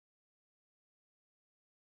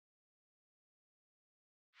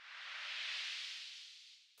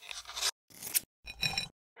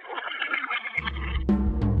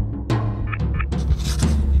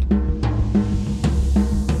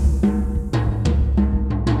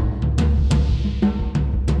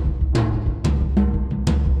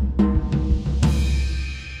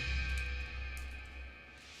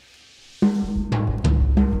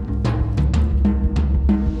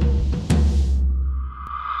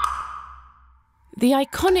The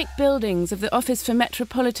iconic buildings of the Office for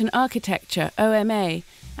Metropolitan Architecture, OMA,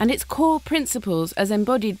 and its core principles as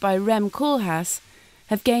embodied by Rem Koolhaas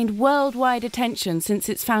have gained worldwide attention since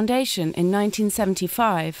its foundation in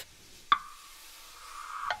 1975.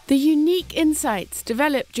 The unique insights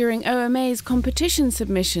developed during OMA's competition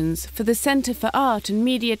submissions for the Centre for Art and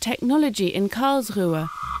Media Technology in Karlsruhe,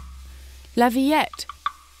 La Villette,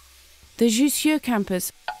 the Jussieu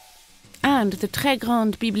campus, and the Très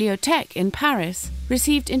Grande Bibliothèque in Paris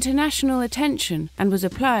received international attention and was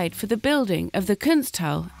applied for the building of the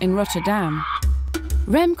Kunsthal in Rotterdam.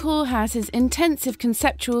 Rem Koolhaas's intensive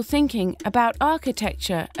conceptual thinking about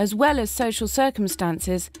architecture as well as social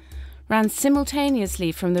circumstances ran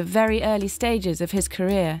simultaneously from the very early stages of his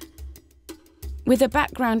career. With a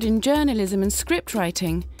background in journalism and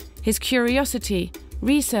scriptwriting, his curiosity,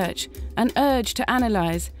 research, and urge to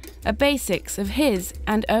analyse are basics of his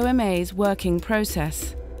and OMA's working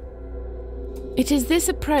process. It is this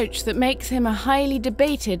approach that makes him a highly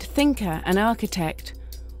debated thinker and architect,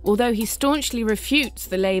 although he staunchly refutes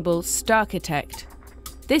the label Starchitect.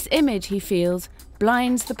 This image, he feels,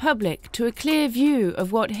 blinds the public to a clear view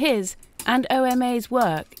of what his and OMA's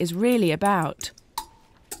work is really about.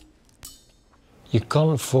 Je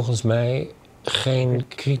kan volgens mij geen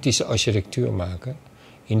kritische architectuur maken.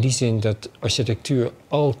 In die zin dat architectuur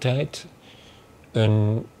altijd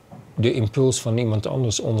de impuls van iemand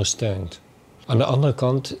anders ondersteunt. Aan de andere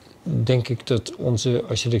kant denk ik dat onze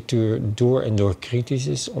architectuur door en door kritisch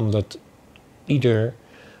is, omdat ieder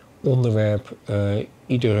onderwerp,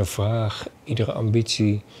 iedere vraag, iedere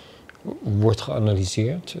ambitie wordt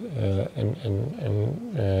geanalyseerd en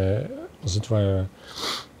als het ware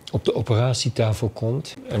op de operatietafel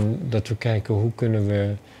komt. En dat we kijken hoe kunnen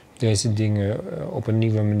we deze dingen op een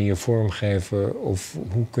nieuwe manier vormgeven, of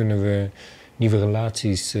hoe kunnen we nieuwe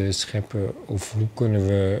relaties scheppen, of hoe kunnen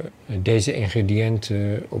we deze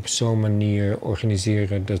ingrediënten op zo'n manier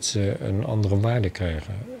organiseren dat ze een andere waarde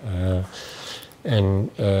krijgen.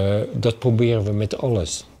 Dat proberen we met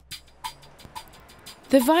alles.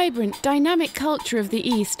 The vibrant, dynamic culture of the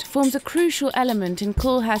East forms a crucial element in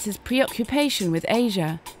Koolhaas's preoccupation with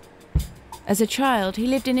Asia. As a child, he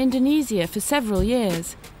lived in Indonesia for several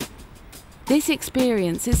years. This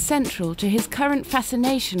experience is central to his current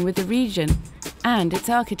fascination with the region and its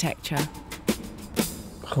architecture.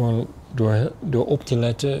 Gewoon door op te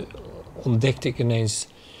letten ontdekte ik ineens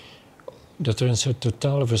dat er een soort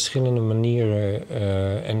totale verschillende manieren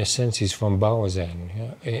en essenties van bouwen zijn.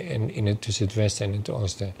 Ja? Tussen het Westen en het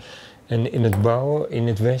Oosten. En in het bouwen, in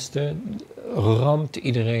het Westen, ramt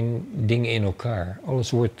iedereen dingen in elkaar.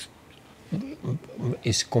 Alles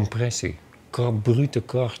is compressie. Brute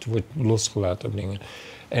kracht wordt losgelaten op dingen.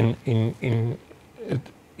 En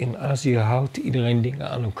in Azië houdt iedereen dingen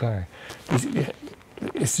aan elkaar. Dus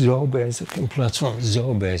is zo bezig in plaats van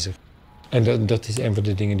zo bezig. En dat is een van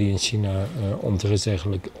de dingen die in China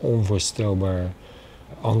ontegenzeggelijk onvoorstelbaar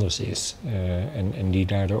anders is. En die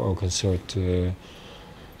daardoor ook een soort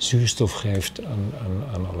zuurstof geeft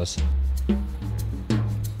aan alles.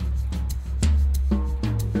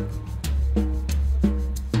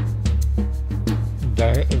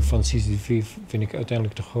 Van CCTV vind ik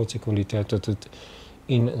uiteindelijk de grootste kwaliteit dat het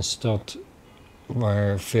in een stad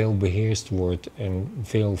waar veel beheerst wordt en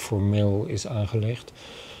veel formeel is aangelegd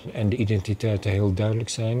en de identiteiten heel duidelijk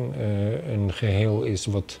zijn, een geheel is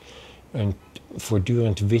wat een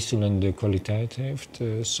voortdurend wisselende kwaliteit heeft.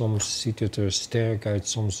 Soms ziet het er sterk uit,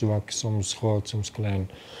 soms zwak, soms groot, soms klein.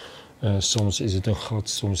 Soms is het een gat,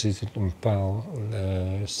 soms is het een paal,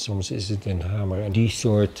 soms is het een hamer. En die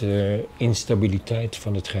soort instabiliteit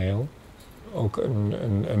van het geheel, ook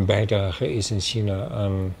een bijdrage is in China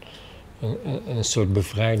aan een soort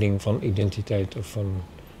bevrijding van identiteit of van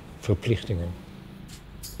verplichtingen.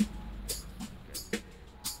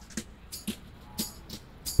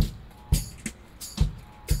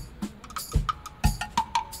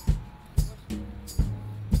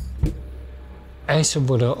 Eisen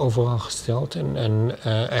worden overal gesteld en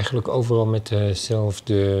eigenlijk overal met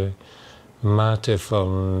dezelfde mate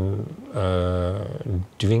van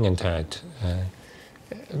dwingendheid.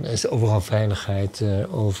 Er is overal veiligheid,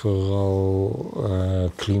 overal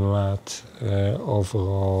klimaat,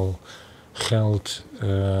 overal geld,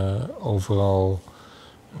 overal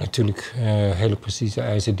natuurlijk hele precieze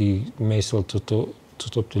eisen die meestal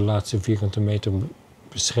tot op de laatste vierkante meter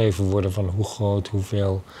beschreven worden van hoe groot,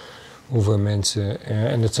 hoeveel mensen.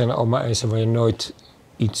 En dat zijn allemaal eisen waar je nooit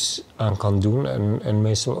iets aan kan doen en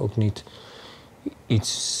meestal ook niet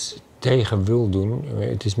iets tegen wil doen.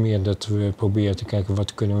 Het is meer dat we proberen te kijken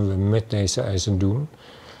wat kunnen we met deze eisen doen.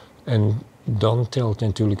 En dan telt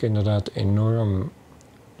natuurlijk inderdaad enorm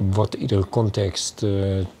wat iedere context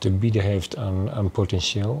te bieden heeft aan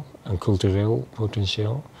potentieel, aan cultureel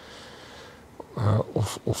potentieel.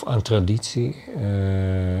 Of aan traditie,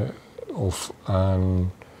 of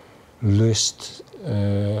aan lust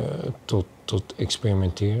tot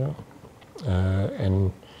experimenteren.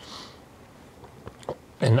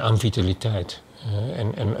 En aan vitaliteit.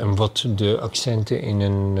 En wat de accenten in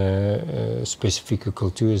een specifieke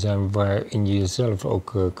cultuur zijn waarin je jezelf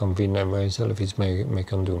ook kan vinden en waar je zelf iets mee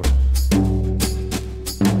kan doen.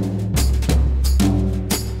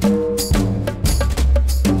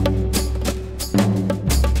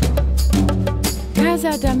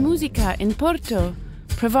 Casa da Musica in Porto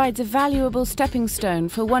provides a valuable stepping stone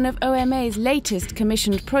for one of OMA's latest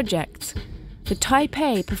commissioned projects, the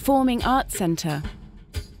Taipei Performing Arts Centre.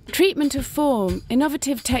 Treatment of form,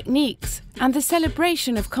 innovative techniques, and the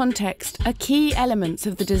celebration of context are key elements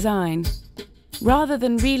of the design. Rather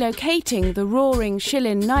than relocating the roaring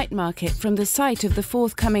Shilin night market from the site of the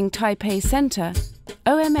forthcoming Taipei Centre,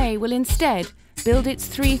 OMA will instead build its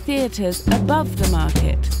 3 theatres above the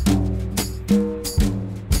market.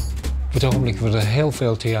 Op het ogenblik worden er heel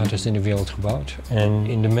veel theaters in de wereld gebouwd. En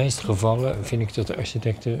in de meeste gevallen vind ik dat de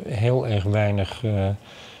architecten heel erg weinig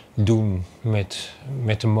doen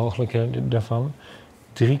met de mogelijkheden daarvan.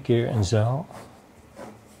 3 keer een zaal.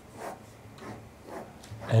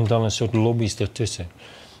 En dan een soort lobby's ertussen.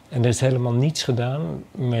 En er is helemaal niets gedaan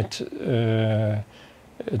met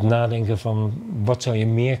het nadenken van wat zou je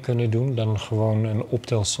meer kunnen doen dan gewoon een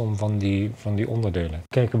optelsom van die onderdelen.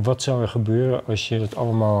 Kijken, wat zou er gebeuren als je het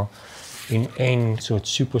allemaal in 1 soort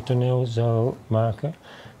supertoneel zou maken.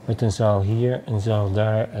 Met een zaal hier, een zaal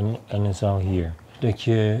daar en een zaal hier. Dat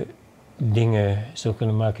je dingen zou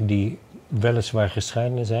kunnen maken die weliswaar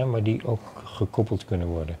gescheiden zijn, maar die ook gekoppeld kunnen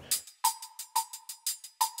worden.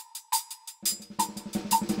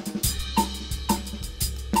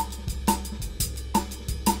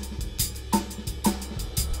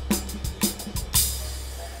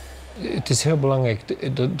 Het is heel belangrijk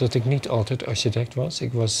dat ik niet altijd architect was.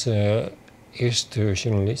 Ik was eerst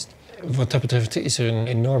journalist. Wat dat betreft is er een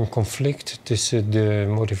enorm conflict tussen de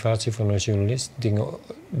motivatie van een journalist, dingen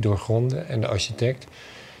doorgronden, en de architect,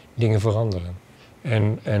 dingen veranderen.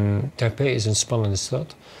 En Taipei is een spannende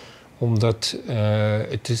stad, omdat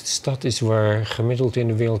het de stad is waar gemiddeld in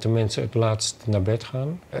de wereld de mensen het laatst naar bed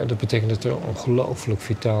gaan. Dat betekent dat er een ongelooflijk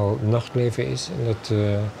vitaal nachtleven is en dat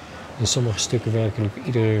in sommige stukken werkelijk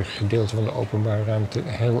ieder gedeelte van de openbare ruimte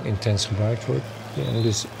heel intens gebruikt wordt. Ja, en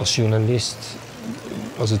dus als journalist,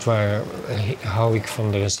 als het ware, hou ik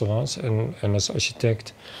van de restaurants en als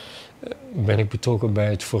architect ben ik betrokken bij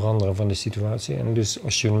het veranderen van de situatie. En dus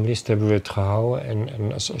als journalist hebben we het gehouden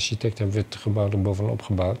en als architect hebben we het gebouw er bovenop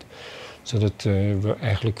gebouwd. Zodat we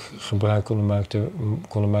eigenlijk gebruik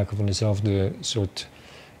konden maken van dezelfde soort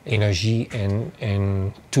energie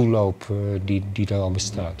en toeloop die daar al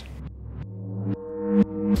bestaat.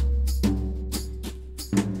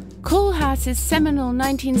 Koolhaas's seminal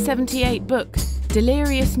 1978 book,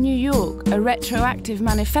 Delirious New York, a retroactive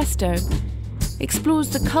manifesto, explores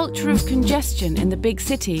the culture of congestion in the big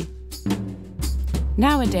city.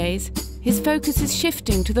 Nowadays, his focus is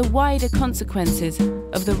shifting to the wider consequences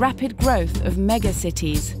of the rapid growth of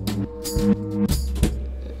megacities.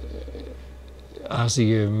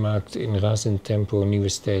 Azië maakt in razend tempo nieuwe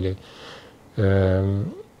steden.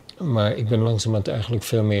 Maar ik ben langzamerhand eigenlijk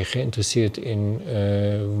veel meer geïnteresseerd in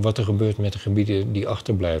wat er gebeurt met de gebieden die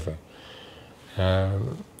achterblijven.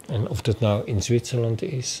 En of dat nou in Zwitserland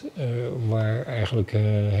is, waar eigenlijk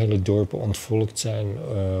hele dorpen ontvolkt zijn,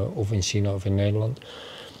 of in China of in Nederland.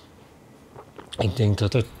 Ik denk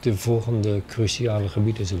dat het de volgende cruciale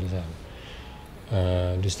gebieden zullen zijn.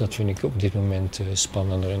 Dus dat vind ik op dit moment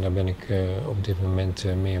spannender en daar ben ik op dit moment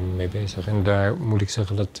meer mee bezig. En daar moet ik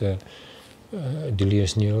zeggen dat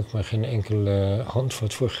Delirious New York maar geen enkele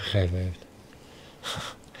handvat voor gegeven heeft.